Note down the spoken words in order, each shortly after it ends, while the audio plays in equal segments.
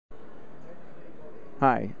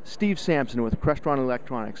Hi, Steve Sampson with Crestron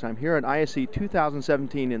Electronics. I'm here at ISE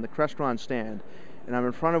 2017 in the Crestron stand, and I'm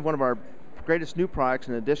in front of one of our greatest new products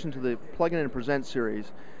in addition to the Plug-in and Present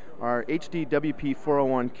series, our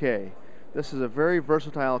HD-WP-401-K. This is a very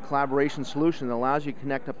versatile collaboration solution that allows you to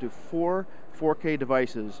connect up to 4 4K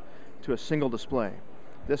devices to a single display.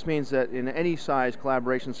 This means that in any size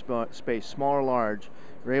collaboration space, small or large,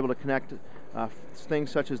 you're able to connect things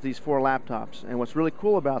such as these 4 laptops. And what's really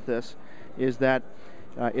cool about this is that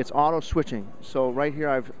it's auto switching. So right here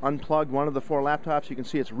I've unplugged one of the 4 laptops. You can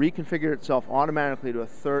see it's reconfigured itself automatically to a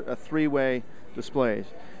 3-way displays.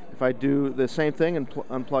 If I do the same thing and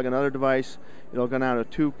unplug another device, it'll go down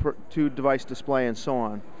to a 2 device display and so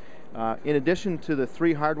on. In addition to the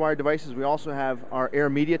 3 hardwired devices, we also have our Air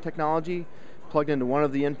Media technology plugged into one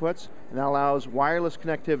of the inputs, and that allows wireless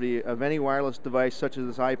connectivity of any wireless device such as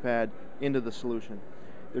this iPad into the solution.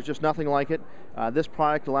 There's just nothing like it. This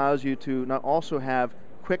product allows you to not also have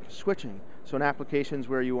quick switching. So in applications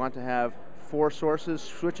where you want to have 4 sources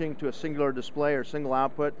switching to a singular display or single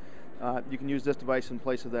output, you can use this device in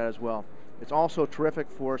place of that as well. It's also terrific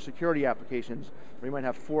for security applications where you might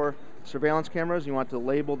have 4 surveillance cameras. You want to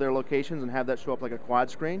label their locations and have that show up like a quad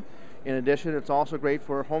screen. In addition, it's also great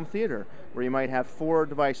for home theater where you might have 4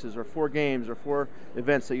 devices or 4 games or 4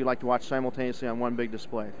 events that you'd like to watch simultaneously on one big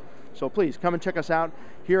display. So please come and check us out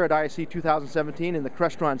here at ISE 2017 in the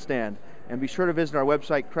Crestron stand, and be sure to visit our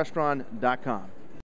website, crestron.com.